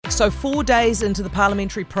So 4 days into the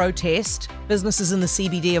parliamentary protest, businesses in the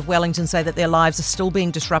CBD of Wellington say that their lives are still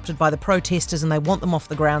being disrupted by the protesters and they want them off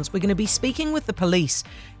the grounds. We're going to be speaking with the police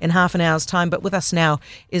in half an hour's time, but with us now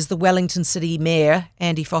is the Wellington City Mayor,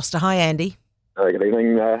 Andy Foster. Hi, Andy. Good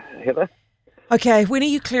evening, Heather. Okay, when are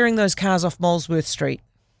you clearing those cars off Molesworth Street?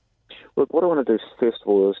 Look, what I want to do first of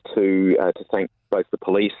all is to thank both the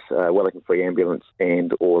police, Wellington Free Ambulance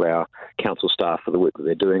and all our council staff for the work that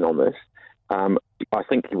they're doing on this. I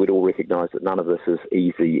think you would all recognise that none of this is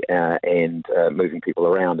easy and moving people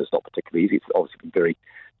around is not particularly easy. It's obviously been very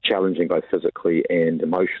challenging both physically and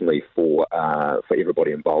emotionally for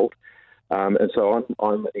everybody involved. And so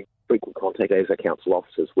I'm in frequent contact as our council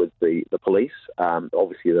officers with the police.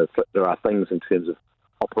 Obviously there are things in terms of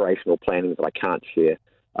operational planning that I can't share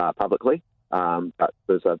publicly, but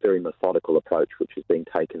there's a very methodical approach which has been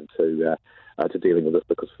taken to dealing with this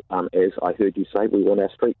because, as I heard you say, we want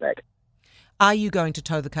our street back. Are you going to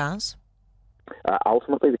tow the cars?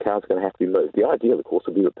 Ultimately, the cars are going to have to be moved. The idea, of course,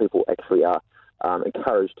 will be that people actually are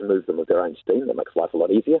encouraged to move them with their own steam. That makes life a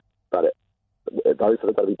lot easier. But those that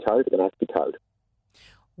are going to be towed are going to have to be towed.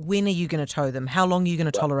 When are you going to tow them? How long are you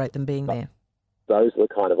going to tolerate them being there? Those are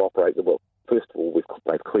the kind of well, first of all,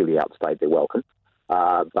 they've clearly outstayed their welcome.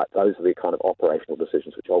 But those are the kind of operational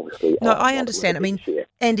decisions which obviously... No, I understand. I mean,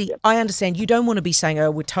 Andy, yeah. I understand. You don't want to be saying, oh,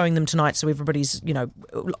 we're towing them tonight so everybody's,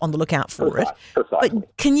 on the lookout for it. Precisely.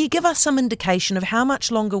 But can you give us some indication of how much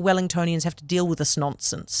longer Wellingtonians have to deal with this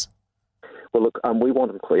nonsense? Well, look, we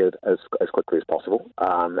want them cleared as quickly as possible,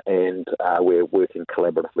 and we're working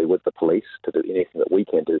collaboratively with the police to do anything that we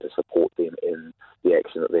can do to support them in the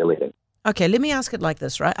action that they're leading. Okay, let me ask it like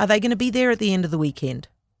this, right? Are they going to be there at the end of the weekend?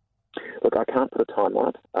 Look, I can't put a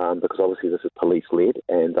timeline because obviously this is police-led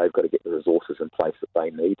and they've got to get the resources in place that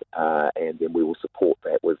they need and then we will support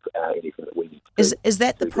that with anything that we need to do. Is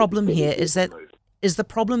that the problem here? Is the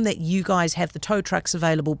problem that you guys have the tow trucks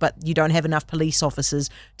available but you don't have enough police officers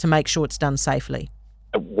to make sure it's done safely?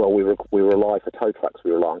 Well, we rely for tow trucks,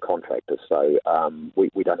 we rely on contractors, so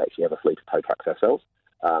we don't actually have a fleet of tow trucks ourselves.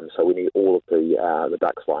 So we need all of the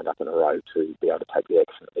ducks lined up in a row to be able to take the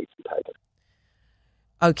action that needs to be taken.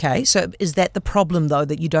 Okay, so is that the problem, though,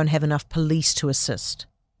 that you don't have enough police to assist?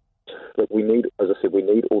 Look, we need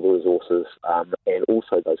all the resources and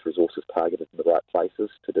also those resources targeted in the right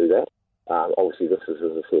places to do that. Obviously, this is,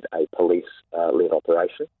 as I said, a police-led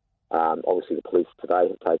operation. Obviously, the police today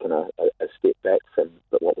have taken a step back from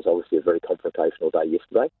what was obviously a very confrontational day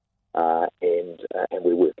yesterday, and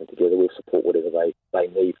we're working together. We'll support whatever they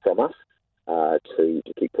need from us to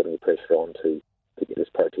keep putting the pressure on to get this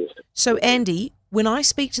protest. So, Andy, when I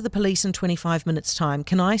speak to the police in 25 minutes' time,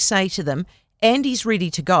 can I say to them, Andy's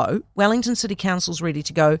ready to go, Wellington City Council's ready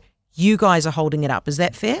to go, you guys are holding it up. Is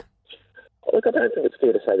that fair? Look, I don't think it's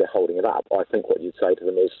fair to say they're holding it up. I think what you'd say to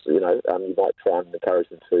them is, you might try and encourage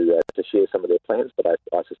them to share some of their plans, but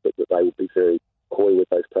I suspect that they would be very coy with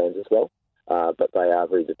those plans as well. But they are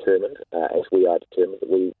very determined, as we are determined, that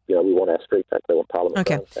we want our street back. They want Parliament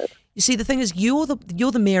back. You see, the thing is, you're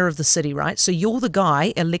the mayor of the city, right? So you're the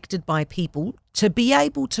guy elected by people to be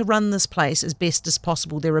able to run this place as best as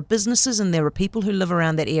possible. There are businesses and there are people who live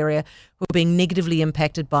around that area who are being negatively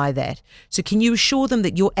impacted by that. So can you assure them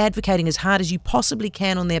that you're advocating as hard as you possibly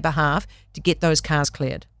can on their behalf to get those cars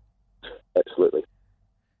cleared? Absolutely.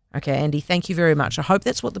 Okay, Andy, thank you very much. I hope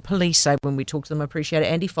that's what the police say when we talk to them. I appreciate it.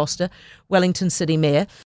 Andy Foster, Wellington City Mayor.